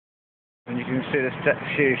And you can see the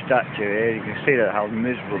shoe statue here, you can see that how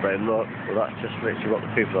miserable they look, but that's just literally what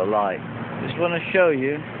the people are like. Just want to show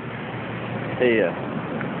you, here,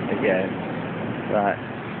 again, right,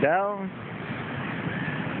 down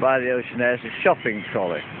by the ocean there's a shopping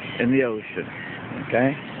trolley in the ocean,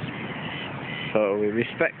 okay? So we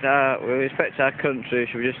respect our country,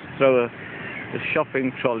 so we just throw a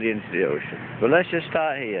shopping trolley into the ocean. But let's just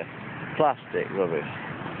start here. Plastic rubbish.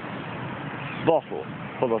 Bottle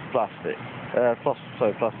full of plastic. Plastic.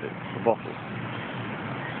 A bottle.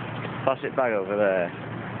 Plastic bag over there.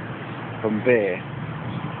 From beer.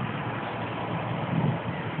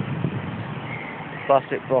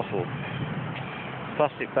 Plastic bottle.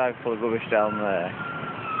 Plastic bag full of rubbish down there.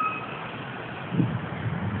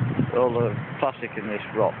 All the plastic in this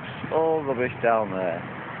rocks. All rubbish down there.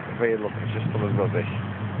 Where you look, it's just full of rubbish.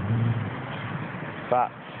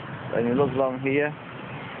 Bats. Then you look along here,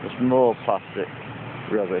 there's more plastic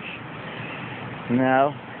rubbish.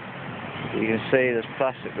 Now, you can see there's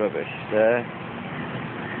plastic rubbish there,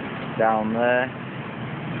 down there.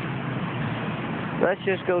 Let's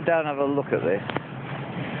just go down and have a look at this,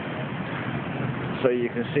 so you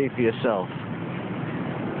can see for yourself.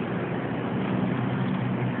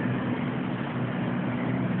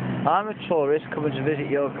 I'm a tourist coming to visit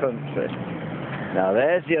your country. Now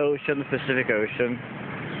there's the ocean, the Pacific Ocean.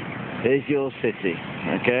 Here's your city,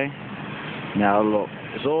 okay? Now look,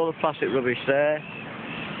 there's all the plastic rubbish there.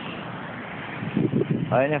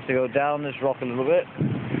 I only have to go down this rock a little bit.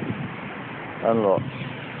 And look,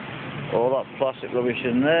 all that plastic rubbish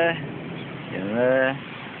in there, in there,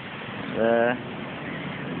 in there,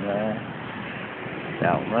 in there,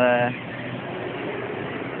 down there.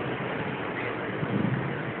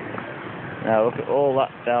 Now look at all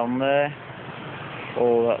that down there,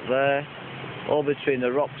 all that there, all between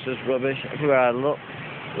the rocks there's rubbish. Everywhere I look,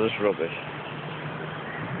 there's rubbish.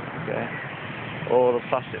 Okay, all the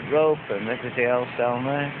plastic rope and everything else down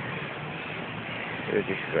there. It's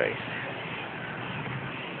a disgrace.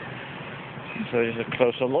 So just a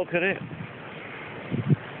closer look at it.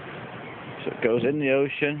 So it goes in the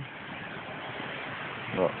ocean.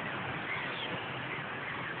 Look.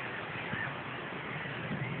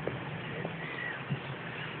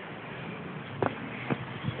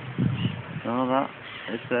 All that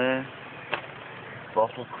is there.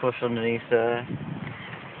 Bottle crush underneath there.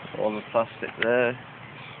 All the plastic there.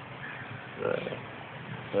 There.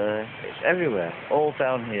 There. It's everywhere. All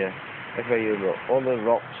down here. Everywhere you look. All the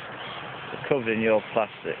rocks are covered in your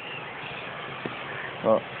plastic.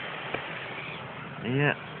 Look.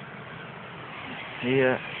 Here.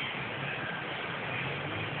 Here.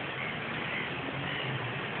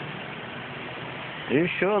 You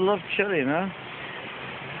sure love chili, no?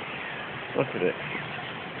 Look at it.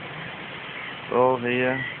 All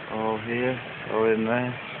here, all here, all in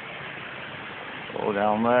there, all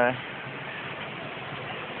down there.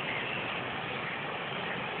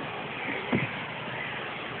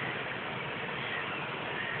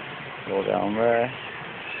 All down there.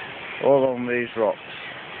 All on these rocks.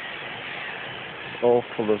 All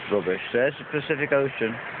full of rubbish. There's the Pacific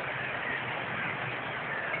Ocean.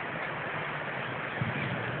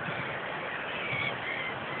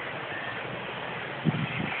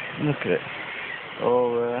 Look at it.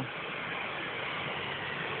 All there.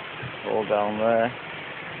 All down there.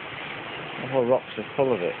 The whole rocks are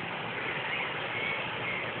full of it.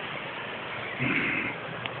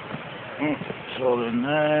 It's all in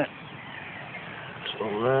there. It's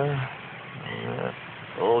all there. All there.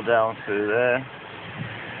 All down through there.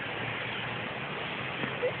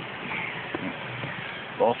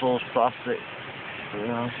 Bottles, plastic,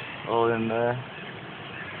 everything else, all in there.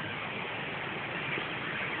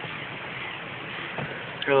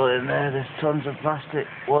 All in there, there's tons of plastic.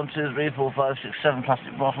 1, 2, 3, 4, 5, 6, 7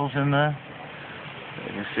 plastic bottles in there.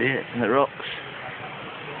 You can see it in the rocks.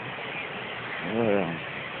 Yeah.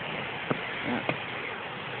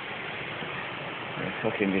 A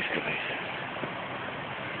fucking disgrace.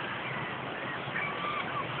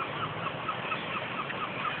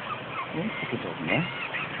 Look at that there.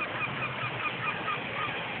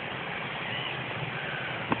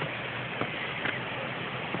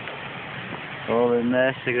 All in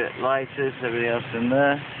there, cigarette lighters, everything else in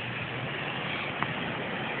there.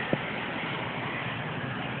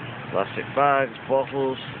 Plastic bags,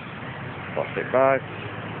 bottles, plastic bags.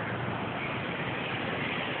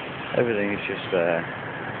 Everything is just there.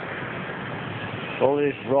 All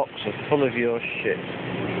these rocks are full of your shit.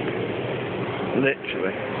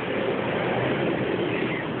 Literally.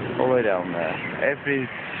 All the way down there. Every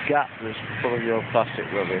gap is full of your plastic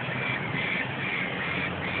rubbish.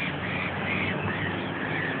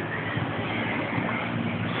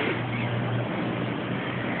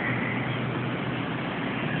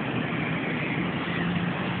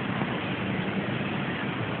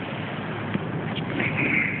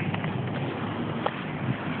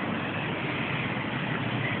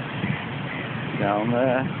 Down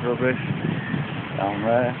there, rubbish. Down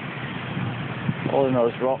there. All in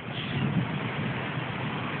those rocks.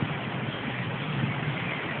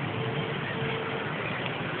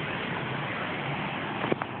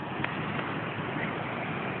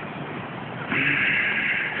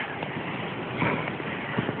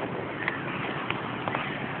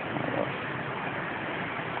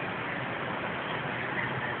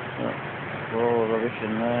 All the rubbish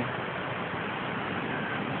in there.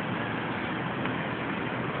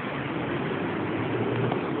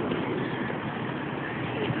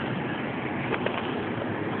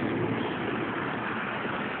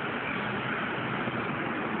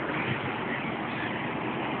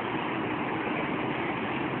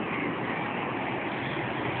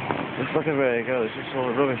 Just look at where it goes, just all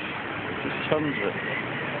the rubbish. Just tons of it.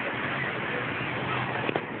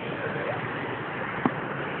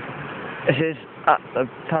 This is at the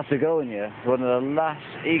Patagonia, one of the last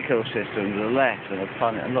ecosystems left on the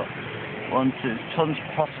planet. And look, tons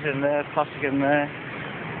of plastic in there, plastic in there.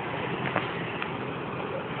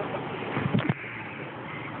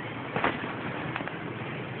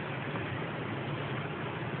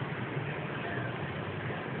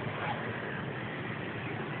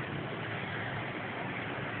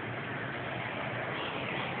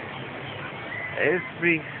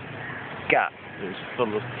 Every gap is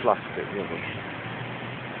full of plastic rubbish.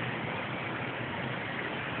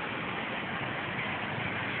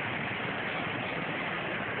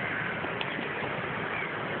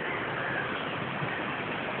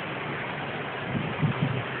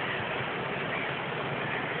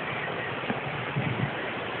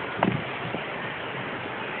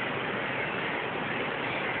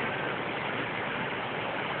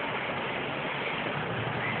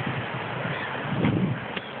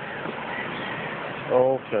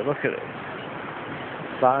 Also, look at it.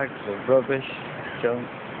 Bags of rubbish, junk,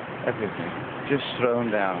 everything. Just thrown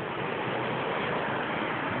down.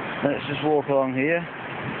 Let's just walk along here,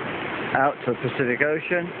 out to the Pacific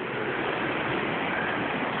Ocean.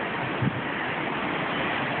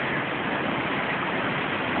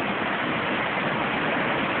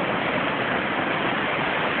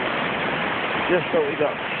 Just thought we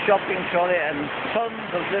got shopping trolley and tons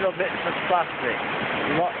of little bits of plastic.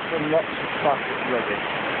 Lots and lots of plastic rubbish.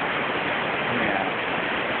 Yeah.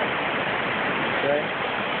 Okay.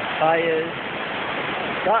 Tires.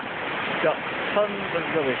 That's got tons of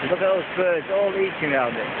rubbish. Look at those birds all eating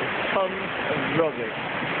around it. There's tons of rubbish.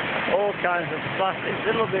 All kinds of plastic,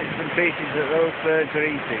 little bits and pieces that those birds are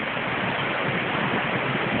eating.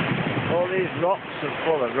 All these rocks are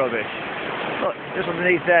full of rubbish. Look, just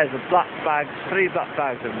underneath there's a black bag, 3 black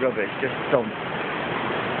bags of rubbish, just dumped.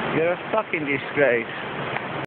 You're a fucking disgrace.